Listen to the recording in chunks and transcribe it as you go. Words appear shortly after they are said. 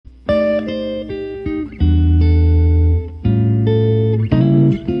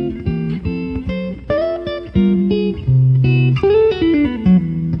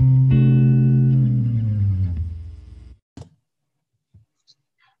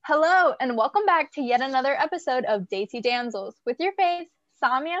Hello, and welcome back to yet another episode of Daisy Damsels with your faves,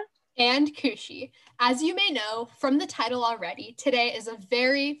 Samia. And Kushi. As you may know from the title already, today is a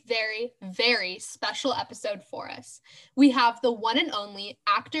very, very, very special episode for us. We have the one and only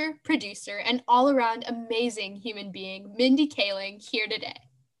actor, producer, and all around amazing human being, Mindy Kaling, here today.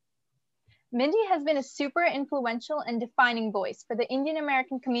 Mindy has been a super influential and defining voice for the Indian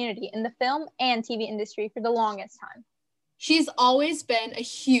American community in the film and TV industry for the longest time. She's always been a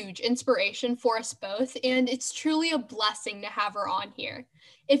huge inspiration for us both, and it's truly a blessing to have her on here.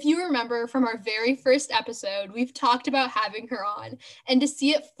 If you remember from our very first episode, we've talked about having her on, and to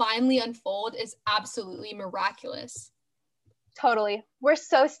see it finally unfold is absolutely miraculous. Totally. We're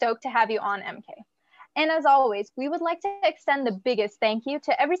so stoked to have you on, MK. And as always, we would like to extend the biggest thank you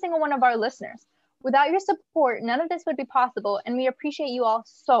to every single one of our listeners. Without your support, none of this would be possible, and we appreciate you all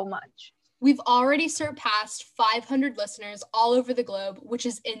so much. We've already surpassed 500 listeners all over the globe, which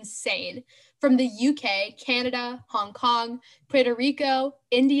is insane. From the UK, Canada, Hong Kong, Puerto Rico,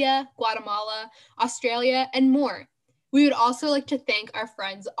 India, Guatemala, Australia, and more. We would also like to thank our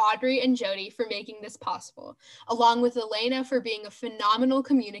friends Audrey and Jody for making this possible, along with Elena for being a phenomenal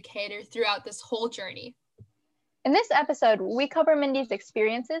communicator throughout this whole journey. In this episode, we cover Mindy's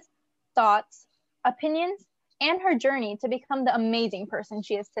experiences, thoughts, opinions, and her journey to become the amazing person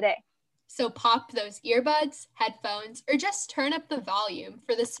she is today. So pop those earbuds, headphones, or just turn up the volume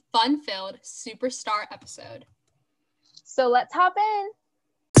for this fun-filled superstar episode. So let's hop in.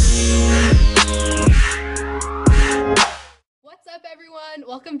 What's up, everyone?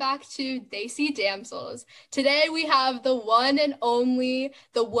 Welcome back to Daisy Damsels. Today we have the one and only,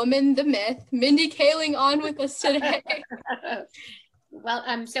 the woman, the myth, Mindy Kaling on with us today. Well,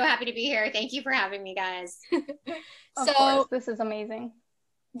 I'm so happy to be here. Thank you for having me, guys. Of course, this is amazing.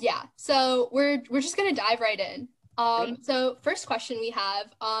 Yeah, so we're just gonna dive right in. So first question we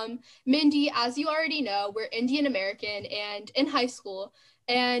have, Mindy, as you already know, we're Indian American and in high school,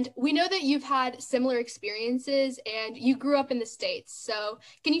 and we know that you've had similar experiences and you grew up in the States. So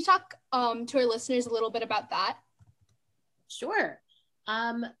can you talk to our listeners a little bit about that? Sure.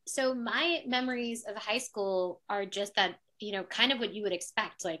 So my memories of high school are just that, kind of what you would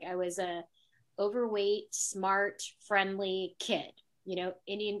expect. Like I was a overweight, smart, friendly kid.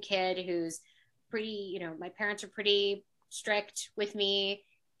 Indian kid who's pretty, my parents are pretty strict with me.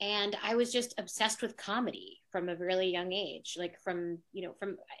 And I was just obsessed with comedy from a really young age. Like from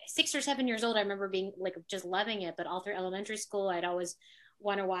 6 or 7 years old, I remember being like, just loving it. But all through elementary school, I'd always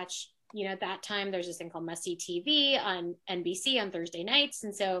want to watch, at that time, there's this thing called Must See TV on NBC on Thursday nights.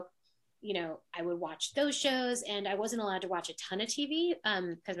 And so I would watch those shows, and I wasn't allowed to watch a ton of TV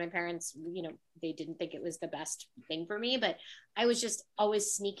because my parents, they didn't think it was the best thing for me, but I was just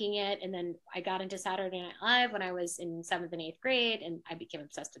always sneaking it. And then I got into Saturday Night Live when I was in 7th and 8th grade, and I became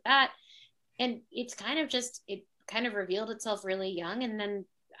obsessed with that. And it kind of revealed itself really young. And then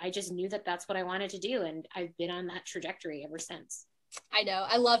I just knew that that's what I wanted to do. And I've been on that trajectory ever since. I know.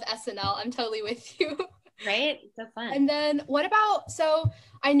 I love SNL. I'm totally with you. Right? It's so fun. And then what about, so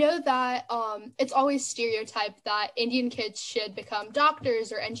I know that it's always stereotyped that Indian kids should become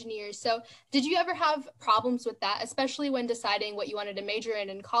doctors or engineers. So did you ever have problems with that, especially when deciding what you wanted to major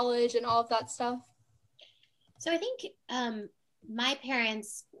in college and all of that stuff? So I think my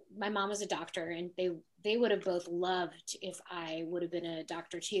parents, my mom was a doctor, and they would have both loved if I would have been a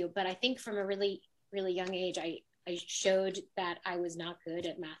doctor too. But I think from a really, really young age, I showed that I was not good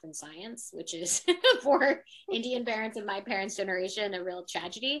at math and science, which is for Indian parents and my parents' generation, a real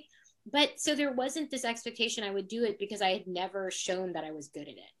tragedy. But so there wasn't this expectation I would do it because I had never shown that I was good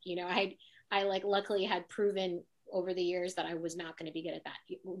at it. I like luckily had proven over the years that I was not going to be good at that.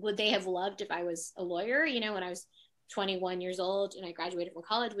 Would they have loved if I was a lawyer? When I was 21 years old and I graduated from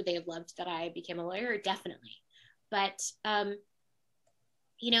college, would they have loved that I became a lawyer? Definitely. But,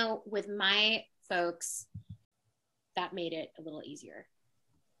 with my folks, that made it a little easier.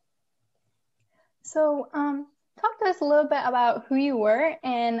 So talk to us a little bit about who you were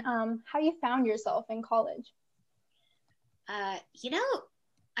and how you found yourself in college. I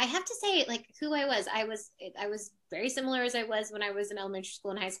have to say, like, who I was very similar as I was when I was in elementary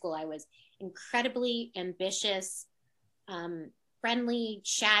school and high school. I was incredibly ambitious, friendly,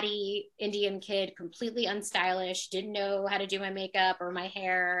 chatty Indian kid, completely unstylish, didn't know how to do my makeup or my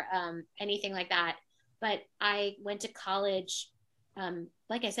hair, anything like that. But I went to college,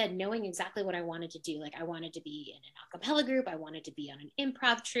 like I said, knowing exactly what I wanted to do. Like I wanted to be in an a cappella group. I wanted to be on an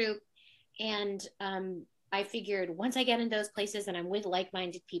improv troupe. And I figured once I get in those places and I'm with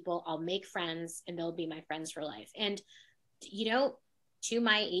like-minded people, I'll make friends and they'll be my friends for life. And, to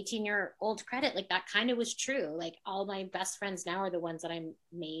my 18-year-old credit, like that kind of was true. Like all my best friends now are the ones that I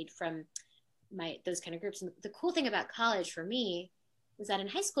made from those kind of groups. And the cool thing about college for me was that in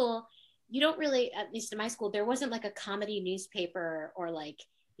high school, you don't really, at least in my school, there wasn't like a comedy newspaper or like,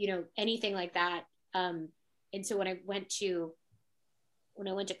 anything like that. And so when I went to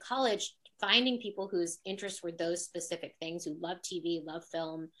college, finding people whose interests were those specific things, who love TV, love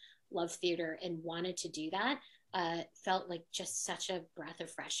film, love theater, and wanted to do that, felt like just such a breath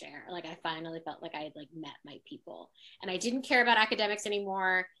of fresh air. Like I finally felt like I had like met my people, and I didn't care about academics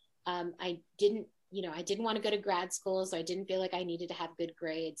anymore. I didn't want to go to grad school, so I didn't feel like I needed to have good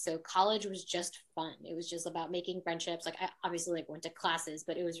grades. So college was just fun. It was just about making friendships. Like I obviously like went to classes,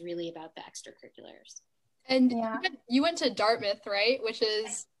 but it was really about the extracurriculars. And you went to Dartmouth, right?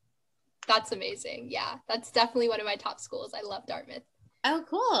 That's amazing. Yeah, that's definitely one of my top schools. I love Dartmouth. Oh,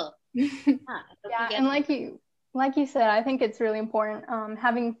 cool. Yeah, and like you said, I think it's really important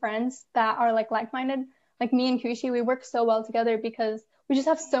having friends that are like-minded. Like me and Kushi, we work so well together because we just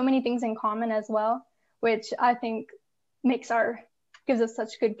have so many things in common as well, which I think gives us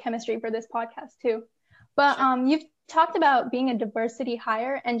such good chemistry for this podcast too. But sure. You've talked about being a diversity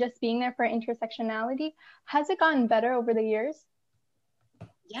hire and just being there for intersectionality. Has it gotten better over the years?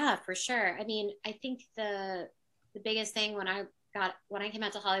 Yeah, for sure. I mean, I think the biggest thing when I came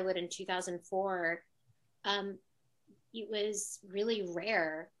out to Hollywood in 2004, it was really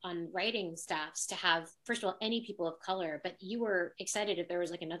rare on writing staffs to have, first of all, any people of color, but you were excited if there was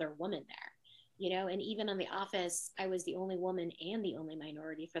like another woman there, and even on The Office, I was the only woman and the only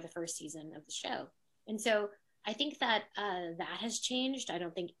minority for the first season of the show. And so I think that that has changed. I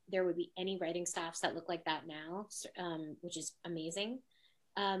don't think there would be any writing staffs that look like that now, which is amazing.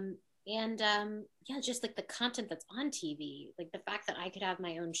 Just like the content that's on TV, like the fact that I could have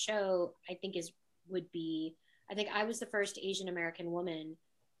my own show, I think I think I was the first Asian American woman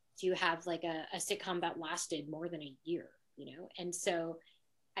to have like a sitcom that lasted more than a year, and so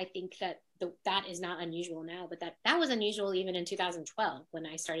I think that that is not unusual now, but that was unusual even in 2012 when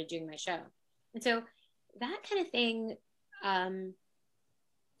I started doing my show. And so that kind of thing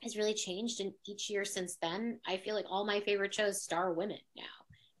has really changed, and each year since then, I feel like all my favorite shows star women now.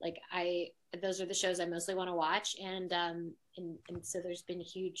 Like those are the shows I mostly want to watch, and so there's been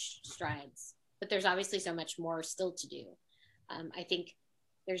huge strides, but there's obviously so much more still to do. I think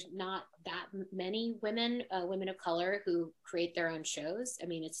there's not that many women of color who create their own shows. I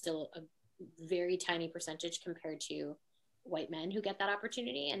mean, it's still a very tiny percentage compared to white men who get that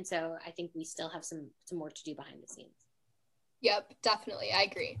opportunity, and so I think we still have some more to do behind the scenes. Yep, definitely, I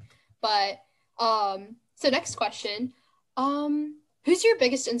agree. But so next question, who's your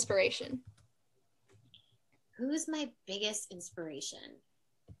biggest inspiration? Who's my biggest inspiration?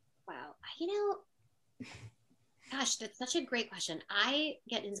 Wow. Gosh, that's such a great question. I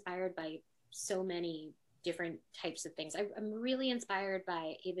get inspired by so many different types of things. I'm really inspired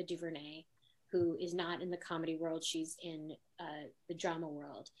by Ava DuVernay, who is not in the comedy world. She's in the drama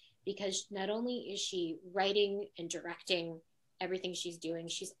world, because not only is she writing and directing everything she's doing,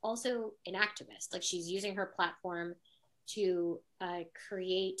 she's also an activist. Like she's using her platform to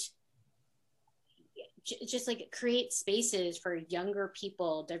create spaces for younger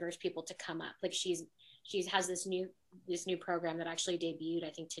people, diverse people to come up. Like she has this new program that actually debuted,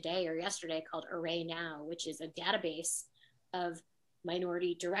 I think today or yesterday, called Array Now, which is a database of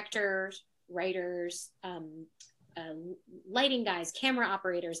minority directors, writers, lighting guys, camera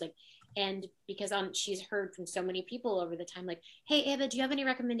operators, and because she's heard from so many people over the time, like, hey, Ava, do you have any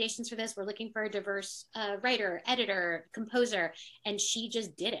recommendations for this? We're looking for a diverse writer, editor, composer. And she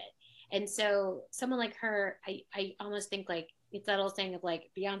just did it. And so someone like her, I almost think like it's that old thing of like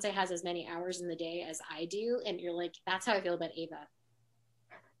Beyonce has as many hours in the day as I do. And you're like, that's how I feel about Ava,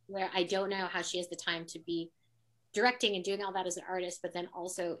 where I don't know how she has the time to be directing and doing all that as an artist, but then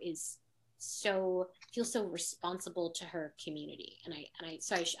also feels so responsible to her community. And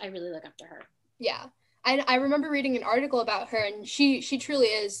I really look up to her. Yeah. I remember reading an article about her, and she truly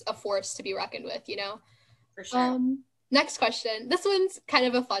is a force to be reckoned with, For sure. Next question. This one's kind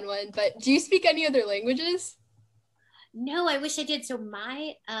of a fun one, but do you speak any other languages? No, I wish I did. So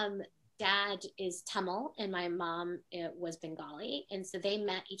my dad is Tamil and my mom was Bengali. And so they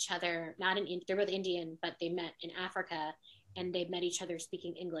met each other, they're both Indian, but they met in Africa, and they met each other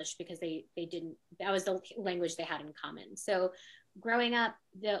speaking English because that was the language they had in common. So growing up,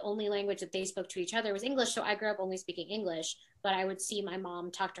 the only language that they spoke to each other was English. So I grew up only speaking English, but I would see my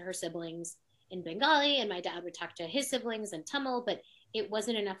mom talk to her siblings in Bengali, and my dad would talk to his siblings in Tamil, but it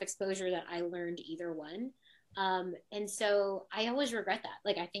wasn't enough exposure that I learned either one. And so I always regret that.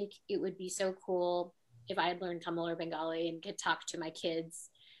 Like, I think it would be so cool if I had learned Tamil or Bengali and could talk to my kids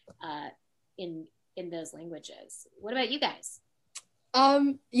in those languages. What about you guys?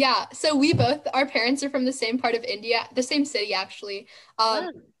 Yeah, so our parents are from the same part of India, the same city actually,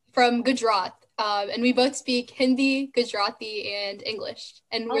 from Gujarat. And we both speak Hindi, Gujarati, and English.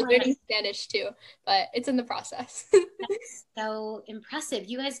 And we're learning Spanish too, but it's in the process. That's so impressive.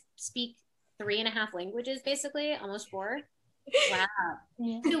 You guys speak 3.5 languages, basically, almost 4. Wow.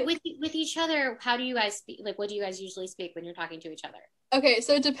 Yeah. So with each other, how do you guys speak? Like, what do you guys usually speak when you're talking to each other? Okay,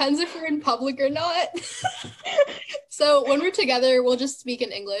 so it depends if we're in public or not. So when we're together, we'll just speak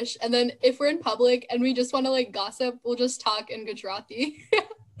in English. And then if we're in public and we just want to like gossip, we'll just talk in Gujarati.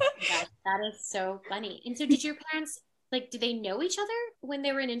 That is so funny. And so did your parents, like, did they know each other when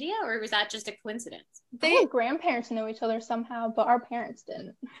they were in India, or was that just a coincidence? Our grandparents know each other somehow, but our parents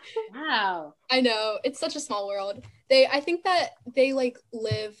didn't. Wow. I know. It's such a small world. I think that they like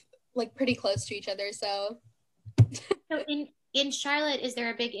live like pretty close to each other, so. So in Charlotte, is there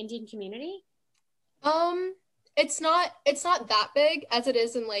a big Indian community? It's not that big as it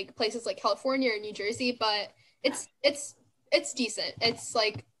is in like places like California or New Jersey, but it's decent. It's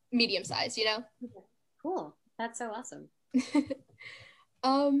like medium size, you know? Cool. That's so awesome.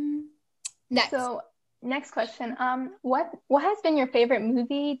 Next question. What has been your favorite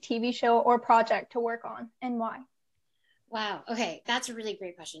movie, TV show, or project to work on, and why? Wow. Okay, that's a really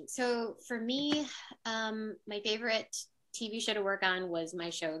great question. So for me, my favorite TV show to work on was my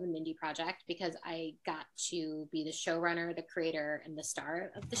show, The Mindy Project, because I got to be the showrunner, the creator, and the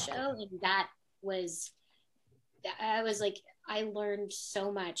star of the show, and I learned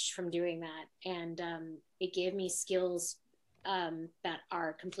so much from doing that, and it gave me skills that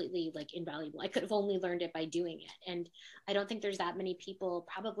are completely like invaluable. I could have only learned it by doing it, and I don't think there's that many people,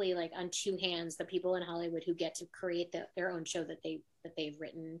 probably like on 2 hands, the people in Hollywood who get to create their own show that they've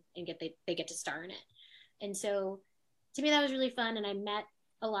written and they get to star in it. And so to me that was really fun, and I met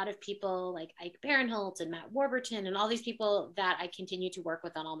a lot of people like Ike Barinholtz and Matt Warburton and all these people that I continue to work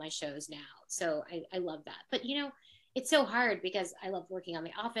with on all my shows now. So I love that. But you know, it's so hard because I love working on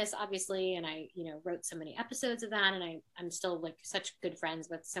The Office, obviously, and I, you know, wrote so many episodes of that, and I'm still like such good friends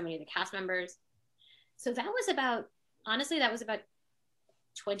with so many of the cast members. So that was about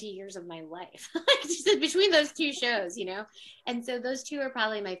 20 years of my life between those 2 shows, you know? And so those 2 are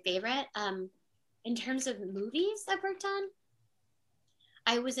probably my favorite. In terms of movies I've worked on,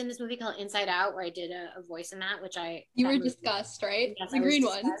 I was in this movie called Inside Out where I did a voice in that, which You were discussed, right? Yes, the green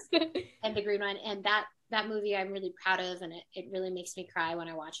one. And the green one. And that movie I'm really proud of, and it really makes me cry when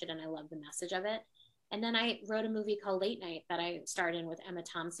I watch it, and I love the message of it. And then I wrote a movie called Late Night that I starred in with Emma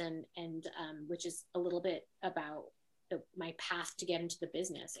Thompson, and which is a little bit about my path to get into the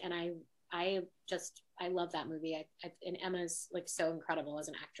business. And I love that movie. And Emma's like so incredible as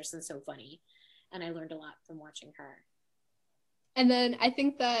an actress and so funny. And I learned a lot from watching her. And then I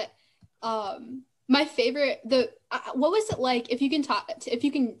think that my favorite, what was it like, if you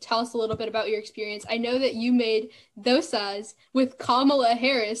can tell us a little bit about your experience? I know that you made dosas with Kamala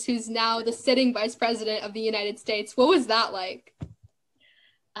Harris, who's now the sitting vice president of the United States. What was that like?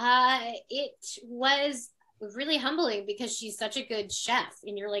 It was really humbling because she's such a good chef,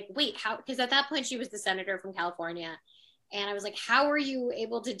 and you're like, wait, how? Because at that point she was the senator from California, and I was like, how are you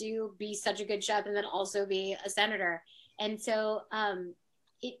able to be such a good chef and then also be a senator? And so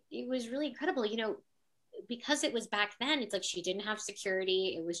it was really incredible, you know, because it was back then. It's like she didn't have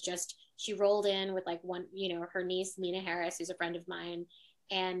security. It was just, she rolled in with like one, you know, her niece Mina Harris, who's a friend of mine,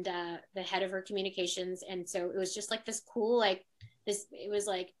 and the head of her communications. And so it was just like this cool, like this, it was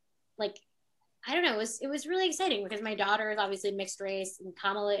like I don't know, it was really exciting because my daughter is obviously mixed race, and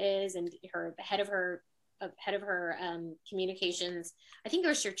Kamala is, and the head of her communications, I think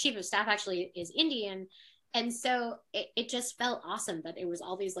her chief of staff actually is Indian. And so it just felt awesome that it was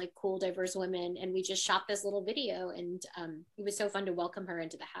all these like cool, diverse women. And we just shot this little video, and it was so fun to welcome her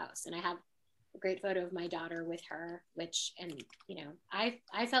into the house. And I have a great photo of my daughter with her, and you know, I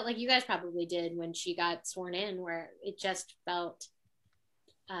felt like you guys probably did when she got sworn in, where it just felt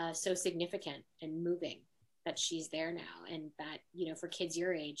so significant and moving that she's there now. And that, you know, for kids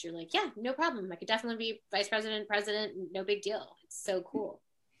your age, you're like, yeah, no problem. I could definitely be vice president, no big deal. It's so cool.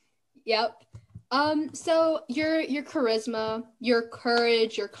 Yep. So your charisma, your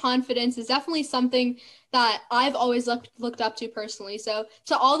courage, your confidence is definitely something that I've always looked up to personally. So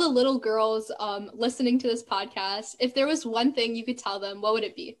to all the little girls listening to this podcast, if there was one thing you could tell them, what would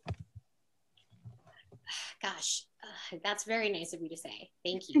it be? Gosh, that's very nice of you to say.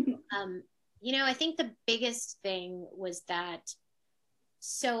 Thank you. You know, I think the biggest thing was that,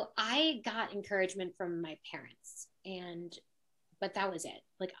 so I got encouragement from my parents, and but that was it.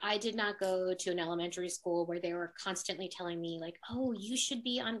 Like, I did not go to an elementary school where they were constantly telling me like, oh, you should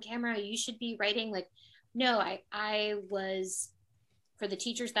be on camera, you should be writing. Like, no, I was, for the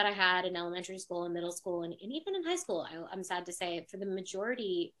teachers that I had in elementary school and middle school and even in high school, I'm sad to say, for the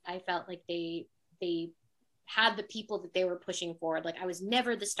majority, I felt like they had the people that they were pushing forward. Like, I was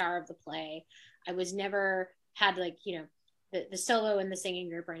never the star of the play. I was never had like, you know, the solo in the singing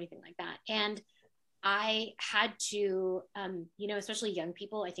group or anything like that. And I had to, you know, especially young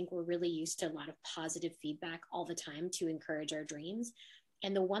people, I think we're really used to a lot of positive feedback all the time to encourage our dreams.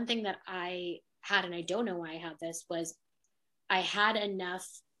 And the one thing that I had, and I don't know why I had this, was I had enough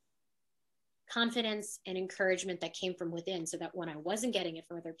confidence and encouragement that came from within, so that when I wasn't getting it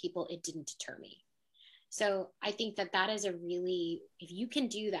from other people, it didn't deter me. So I think that that is a really, if you can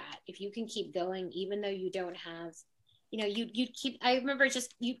do that, if you can keep going, even though you don't have, you know, you keep, I remember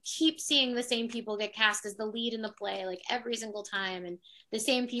just, you keep seeing the same people get cast as the lead in the play, like every single time, and the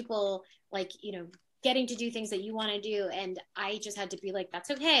same people, like, you know, getting to do things that you want to do. And I just had to be like,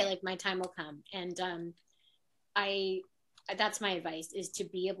 that's okay. Like, my time will come. And that's my advice, is to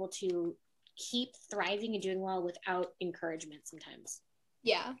be able to keep thriving and doing well without encouragement sometimes.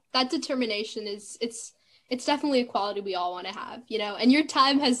 Yeah, that determination is, it's definitely a quality we all want to have, you know, and your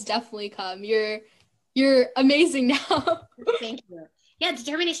time has definitely come. You're amazing now. Thank you. Yeah,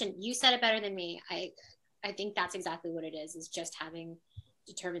 determination. You said it better than me. I think that's exactly what it is just having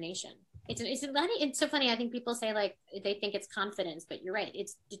determination. It's so funny. I think people say like they think it's confidence, but you're right.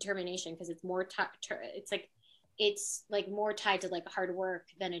 It's determination, because it's more it's like more tied to like hard work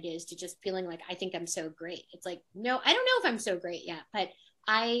than it is to just feeling like, I think I'm so great. It's like, no, I don't know if I'm so great yet, but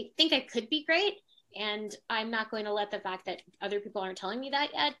I think I could be great. And I'm not going to let the fact that other people aren't telling me that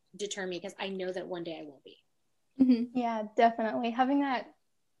yet deter me, because I know that one day I will be. Mm-hmm. Yeah, definitely. Having that,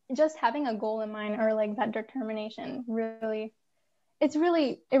 just having a goal in mind, or like that determination, really, it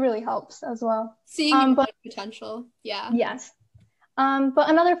really helps as well. Seeing your but potential. Yeah. yes. But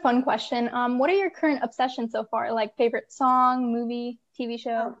another fun question. What are your current obsessions so far? Like favorite song, movie, TV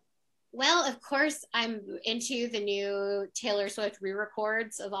show? Well, of course, I'm into the new Taylor Swift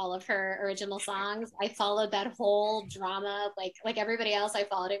re-records of all of her original songs. I followed that whole drama, like everybody else. I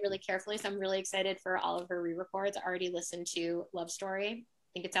followed it really carefully, so I'm really excited for all of her re-records. I already listened to Love Story. I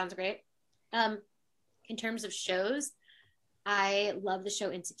think it sounds great. In terms of shows, I love the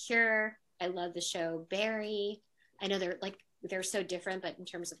show Insecure. I love the show Barry. I know they're so different, but in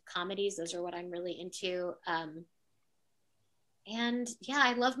terms of comedies, those are what I'm really into. And yeah,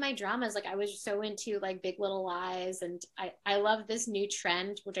 I love my dramas. Like, I was so into like Big Little Lies, and I love this new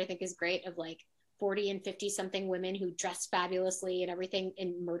trend, which I think is great, of like 40 and 50 something women who dress fabulously and everything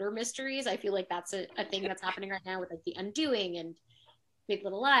in murder mysteries. I feel like that's a thing that's happening right now with like The Undoing and Big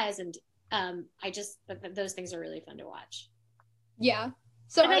Little Lies. And those things are really fun to watch. Yeah.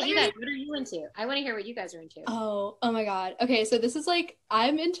 So what about you guys? What are you into? I want to hear what you guys are into. Oh my God. Okay, so this is like,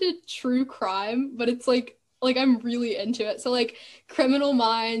 I'm into true crime, but it's like I'm really into it. So like Criminal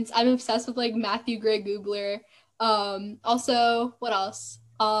Minds, I'm obsessed with like Matthew Gray Gubler. Also, what else?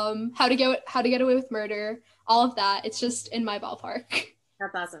 How to Get Away with Murder, all of that. It's just in my ballpark.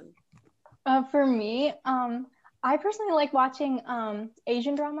 That's awesome. For me, I personally like watching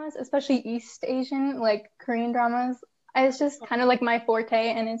Asian dramas, especially East Asian, like Korean dramas. It's just kind of like my forte,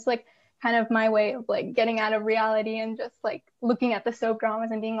 and it's like kind of my way of like getting out of reality and just like looking at the soap dramas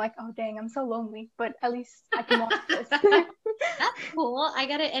and being like, oh dang, I'm so lonely, but at least I can watch this. That's cool. I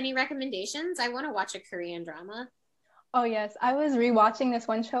got it. Any recommendations? I want to watch a Korean drama. Oh yes, I was rewatching this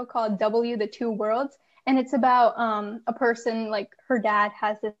one show called W: The Two Worlds, and it's about a person, like her dad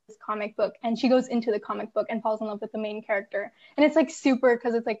has this comic book, and she goes into the comic book and falls in love with the main character, and it's like super,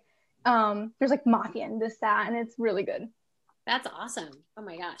 because it's like there's like mafia and this that, and it's really good. That's awesome. Oh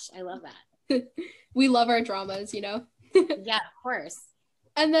my gosh, I love that. We love our dramas, you know. Yeah, of course.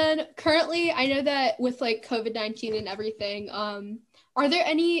 And then currently, I know that with like COVID-19 and everything, are there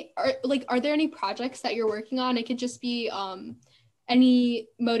any projects that you're working on? It could just be any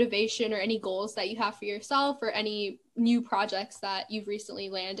motivation or any goals that you have for yourself, or any new projects that you've recently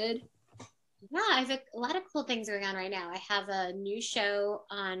landed. Yeah, I have a lot of cool things going on right now. I have a new show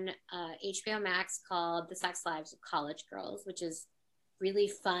on HBO Max called The Sex Lives of College Girls, which is really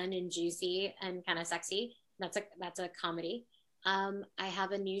fun and juicy and kind of sexy. That's a comedy. I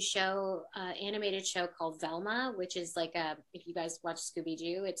have a new show, animated show called Velma, which is like if you guys watch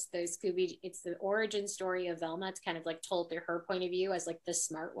Scooby-Doo, it's the origin story of Velma. It's kind of like told through her point of view as like the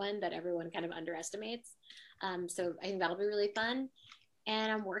smart one that everyone kind of underestimates. So I think that'll be really fun.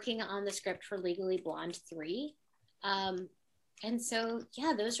 And I'm working on the script for Legally Blonde 3. And so,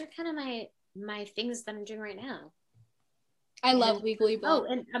 yeah, those are kind of my things that I'm doing right now. I love Legally Oh,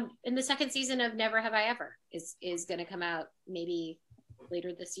 Blonde. and the second season of Never Have I Ever is going to come out maybe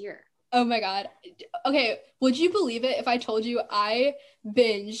later this year. Oh my God. Okay, would you believe it if I told you I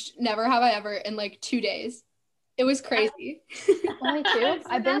binged Never Have I Ever in like 2 days? It was crazy. Only 2? I'm so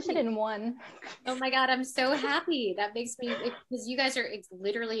I binged it happy. in 1. Oh my God, I'm so happy. That makes me, because you guys are, it's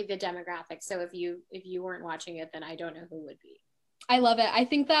literally the demographic. So if you weren't watching it, then I don't know who would be. I love it. I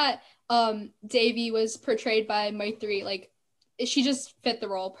think that Davy was portrayed by Maitri, like she just fit the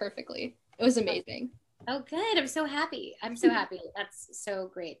role perfectly. It was amazing. Oh, good. I'm so happy. I'm so happy. That's so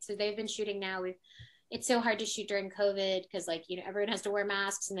great. So they've been shooting now. It's so hard to shoot during COVID because, like, you know, everyone has to wear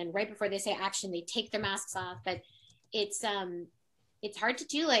masks, and then right before they say action, they take their masks off. But it's hard to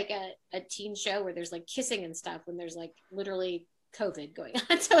do like a teen show where there's like kissing and stuff when there's like literally COVID going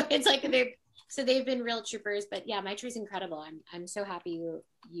on. So it's like they've been real troopers. But yeah, Maitri's incredible. I'm so happy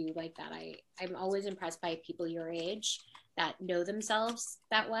you like that. I'm always impressed by people your age that know themselves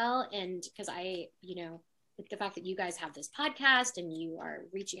that well. And because you know, like the fact that you guys have this podcast and you are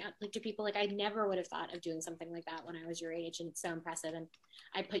reaching out like to people, like I never would have thought of doing something like that when I was your age. And it's so impressive. And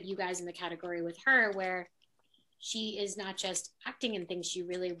I put you guys in the category with her where she is not just acting in things, she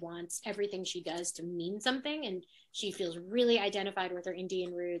really wants everything she does to mean something. And she feels really identified with her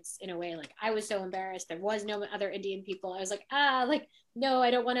Indian roots in a way. Like I was so embarrassed. There was no other Indian people. I was like, no,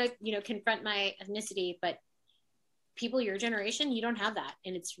 I don't want to, you know, confront my ethnicity, but people your generation, you don't have that.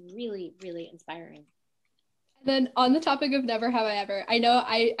 And it's really, really inspiring. Then on the topic of Never Have I Ever, I know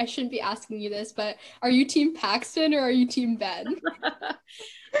I shouldn't be asking you this, but are you team Paxton or are you team Ben?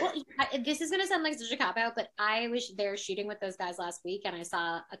 Well, this is going to sound like such a cop-out, but I was there shooting with those guys last week, and I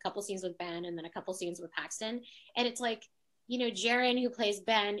saw a couple scenes with Ben and then a couple scenes with Paxton. And it's like, you know, Jaren, who plays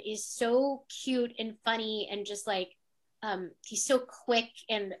Ben, is so cute and funny and just like, he's so quick.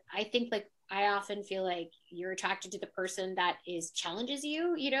 And I think like, I often feel like you're attracted to the person that challenges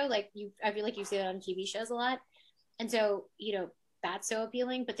you, you know, like I feel like you see that on TV shows a lot. And so, you know, that's so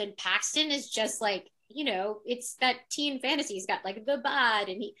appealing. But then Paxton is just like, you know, it's that teen fantasy. He's got like the bod,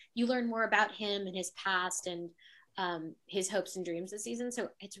 and you learn more about him and his past and his hopes and dreams this season. So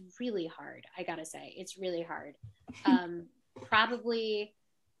it's really hard. I gotta say, it's really hard. Probably,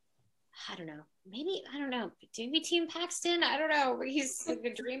 I don't know. Maybe, I don't know. Did we team Paxton? I don't know. He's like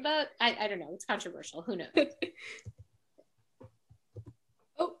a dreamboat. I don't know. It's controversial. Who knows?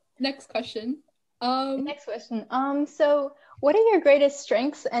 Oh, next question. Next question. So what are your greatest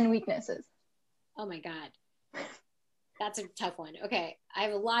strengths and weaknesses? Oh my God. That's a tough one. Okay. I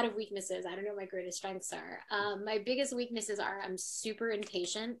have a lot of weaknesses. I don't know what my greatest strengths are. My biggest weaknesses are I'm super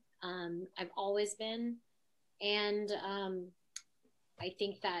impatient. I've always been. And I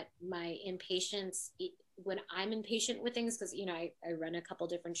think that my impatience, when I'm impatient with things, because, you know, I run a couple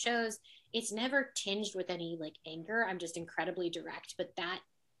different shows, it's never tinged with any like anger. I'm just incredibly direct, but that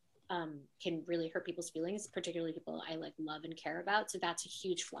can really hurt people's feelings, particularly people I like love and care about. So that's a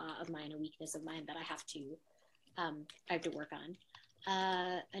huge flaw of mine, a weakness of mine that I have to work on.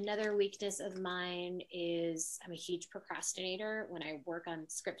 Another weakness of mine is I'm a huge procrastinator. When I work on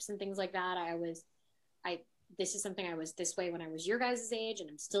scripts and things like that, this is something I was this way when I was your guys' age, and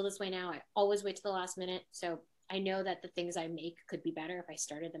I'm still this way now. I always wait to the last minute. So I know that the things I make could be better if I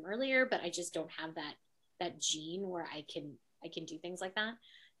started them earlier, but I just don't have that gene where I can do things like that.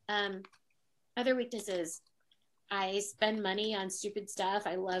 Other weaknesses, I spend money on stupid stuff.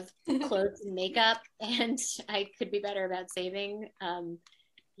 I love clothes and makeup, and I could be better about saving.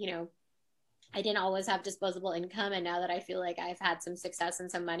 You know, I didn't always have disposable income, and now that I feel like I've had some success and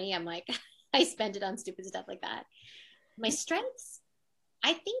some money, I'm like, I spend it on stupid stuff like that. My strengths,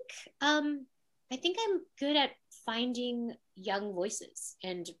 I think I'm good at finding young voices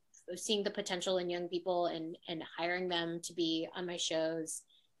and seeing the potential in young people and hiring them to be on my shows.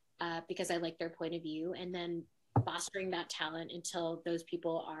 Because I like their point of view, and then fostering that talent until those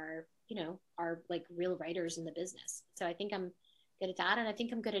people are like real writers in the business. So I think I'm good at that. And I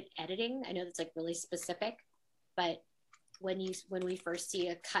think I'm good at editing. I know that's like really specific, but when we first see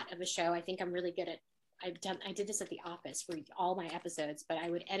a cut of a show, I think I'm really good at, I did this at The Office for all my episodes, but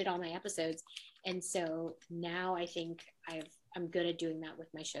I would edit all my episodes. And so now I think I'm good at doing that with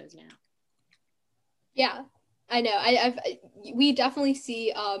my shows now. Yeah. I know. We definitely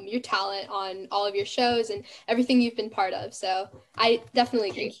see your talent on all of your shows and everything you've been part of. So I definitely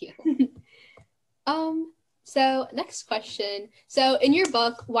agree. Thank you. So next question. So in your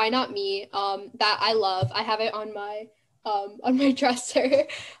book, Why Not Me, that I love, I have it on my dresser.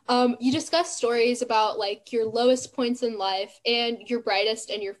 You discuss stories about like your lowest points in life and your brightest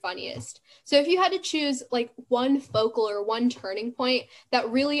and your funniest. So if you had to choose like one focal or one turning point that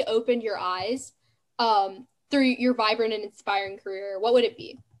really opened your eyes, through your vibrant and inspiring career, what would it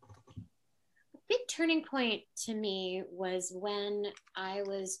be? Big turning point to me was when I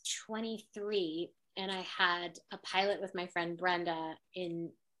was 23 and I had a pilot with my friend Brenda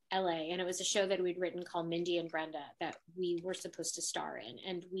in LA, and it was a show that we'd written called Mindy and Brenda that we were supposed to star in.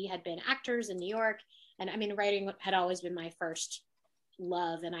 And we had been actors in New York. And I mean, writing had always been my first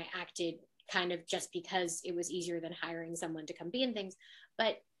love, and I acted kind of just because it was easier than hiring someone to come be in things.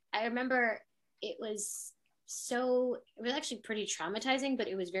 But I remember it was actually pretty traumatizing, but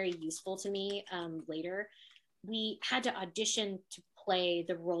it was very useful to me later. We had to audition to play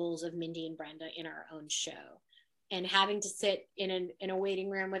the roles of Mindy and Brenda in our own show, and having to sit in a waiting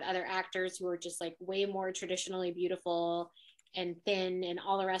room with other actors who were just like way more traditionally beautiful and thin and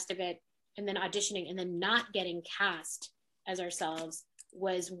all the rest of it, and then auditioning and then not getting cast as ourselves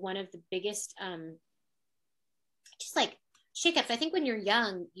was one of the biggest just like shakeups. I think when you're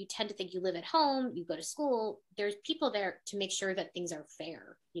young, you tend to think you live at home, you go to school, there's people there to make sure that things are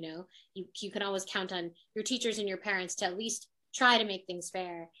fair. You know, you can always count on your teachers and your parents to at least try to make things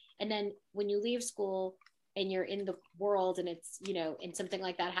fair. And then when you leave school and you're in the world and it's, you know, and something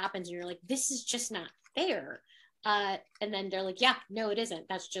like that happens and you're like, this is just not fair. And then they're like, yeah, no, it isn't.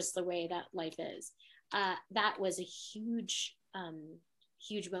 That's just the way that life is. That was a huge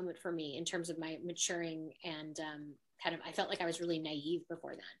moment for me in terms of my maturing and I felt like I was really naive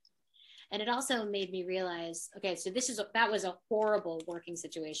before that. And it also made me realize, okay, so that was a horrible working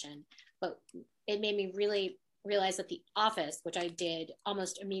situation, but it made me really realize that The Office, which I did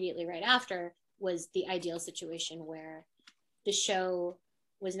almost immediately right after, was the ideal situation where the show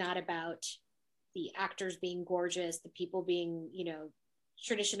was not about the actors being gorgeous, the people being, you know,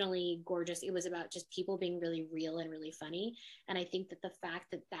 traditionally gorgeous. It was about just people being really real and really funny. And I think that the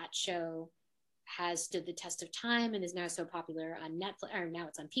fact that that show has stood the test of time and is now so popular on Netflix, or now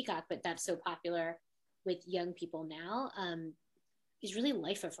it's on Peacock, but that's so popular with young people now, is really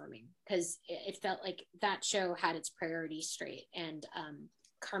life affirming, because it felt like that show had its priorities straight. And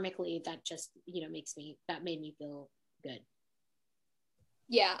karmically, that just, you know, made me feel good.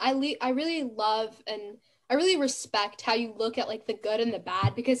 Yeah, I really love and I really respect how you look at like the good and the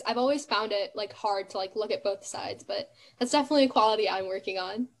bad, because I've always found it like hard to like look at both sides, but that's definitely a quality I'm working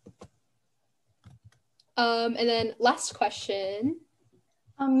on. And then last question.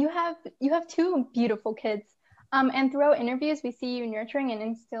 You have two beautiful kids. And throughout interviews, we see you nurturing and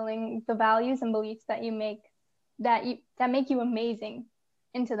instilling the values and beliefs that make you amazing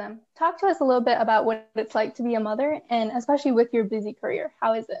into them. Talk to us a little bit about what it's like to be a mother, and especially with your busy career.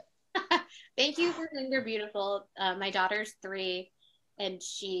 How is it? Thank you for saying they're beautiful. My daughter's 3, and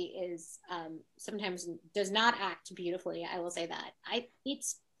she is sometimes does not act beautifully. I will say that.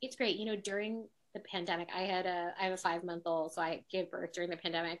 It's great. You know, during the pandemic, I have a 5-month-old, so I gave birth during the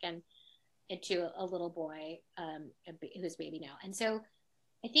pandemic and to a little boy who's a baby now. And so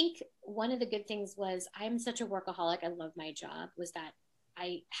I think one of the good things was, I'm such a workaholic. I love my job, was that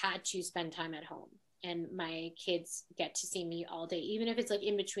I had to spend time at home, and my kids get to see me all day, even if it's like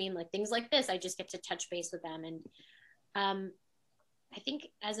in between, like things like this, I just get to touch base with them. And I think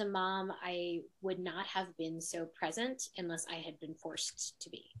as a mom, I would not have been so present unless I had been forced to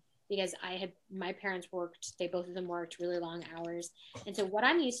be, because my parents worked, both of them worked really long hours. And so what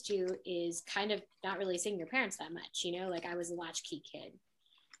I'm used to is kind of not really seeing your parents that much, you know, like I was a latchkey kid.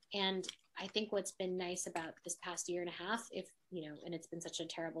 And I think what's been nice about this past year and a half, and it's been such a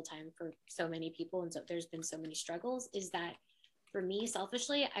terrible time for so many people, and so there's been so many struggles, is that for me,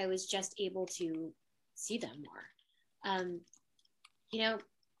 selfishly, I was just able to see them more.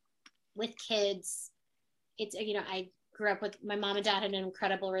 With kids, it's, I grew up with my mom and dad, had an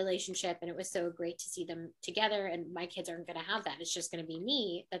incredible relationship, and it was so great to see them together, and my kids aren't going to have that. It's just going to be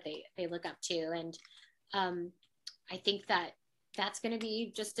me that they look up to. And I think that's going to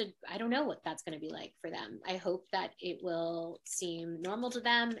be I don't know what that's going to be like for them. I hope that it will seem normal to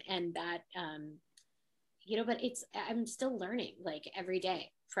them, and that, but I'm still learning like every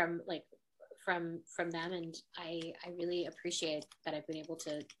day from them. And I really appreciate that I've been able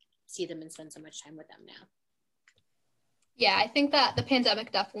to see them and spend so much time with them now. Yeah, I think that the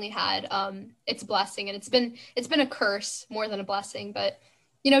pandemic definitely had its blessing, and it's been a curse more than a blessing, but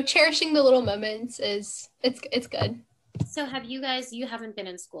cherishing the little moments it's good. So you haven't been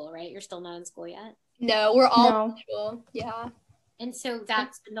in school, right? You're still not in school yet? No, we're all virtual. Yeah. And so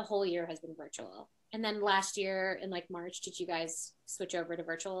that's been, the whole year has been virtual. And then last year in like March, did you guys switch over to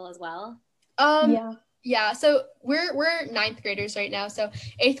virtual as well? Yeah. So we're 9th graders right now. So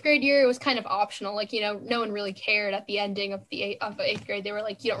 8th grade year, it was kind of optional. Like, no one really cared at the ending of the 8th grade. They were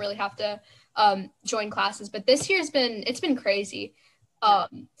like, you don't really have to join classes. But this year it's been crazy.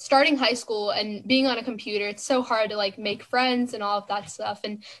 starting high school and being on a computer, it's so hard to like make friends and all of that stuff.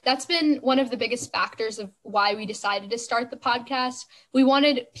 And that's been one of the biggest factors of why we decided to start the podcast. We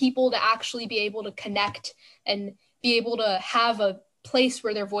wanted people to actually be able to connect and be able to have a place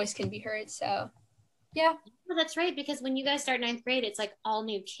where their voice can be heard. So, yeah. Well, that's right, because when you guys start ninth grade, it's like all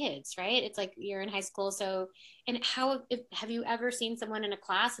new kids, right? It's like you're in high school. So, and have you ever seen someone in a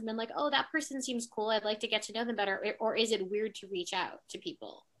class and been like, oh, that person seems cool, I'd like to get to know them better? Or is it weird to reach out to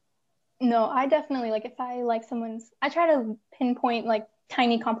people? No, I definitely, like, if I like I try to pinpoint like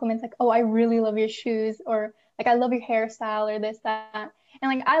tiny compliments, like, oh, I really love your shoes, or like, I love your hairstyle, or this, that.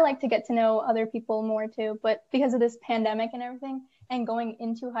 And like, I like to get to know other people more too. But because of this pandemic and everything, and going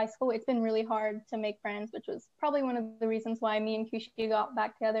into high school, it's been really hard to make friends, which was probably one of the reasons why me and Kushi got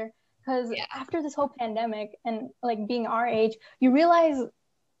back together. Because after this whole pandemic and like being our age, you realize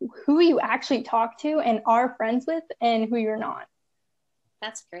who you actually talk to and are friends with and who you're not.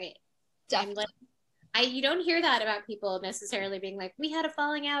 That's great. Definitely. You don't hear that about people necessarily being like, we had a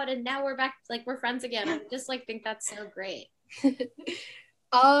falling out and now we're back, like we're friends again. I just like think that's so great.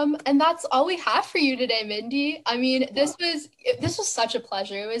 And that's all we have for you today, Mindy. I mean, this was such a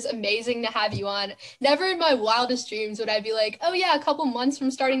pleasure. It was amazing to have you on. Never in my wildest dreams would I be like, oh yeah, a couple months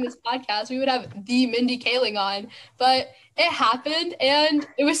from starting this podcast, we would have the Mindy Kaling on. But it happened and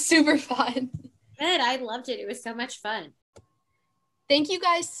it was super fun. Good. I loved it. It was so much fun. Thank you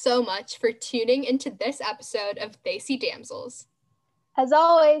guys so much for tuning into this episode of Desi Damsels. As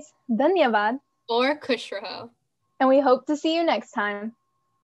always, dhanyavad. Or Kush Raho. And we hope to see you next time.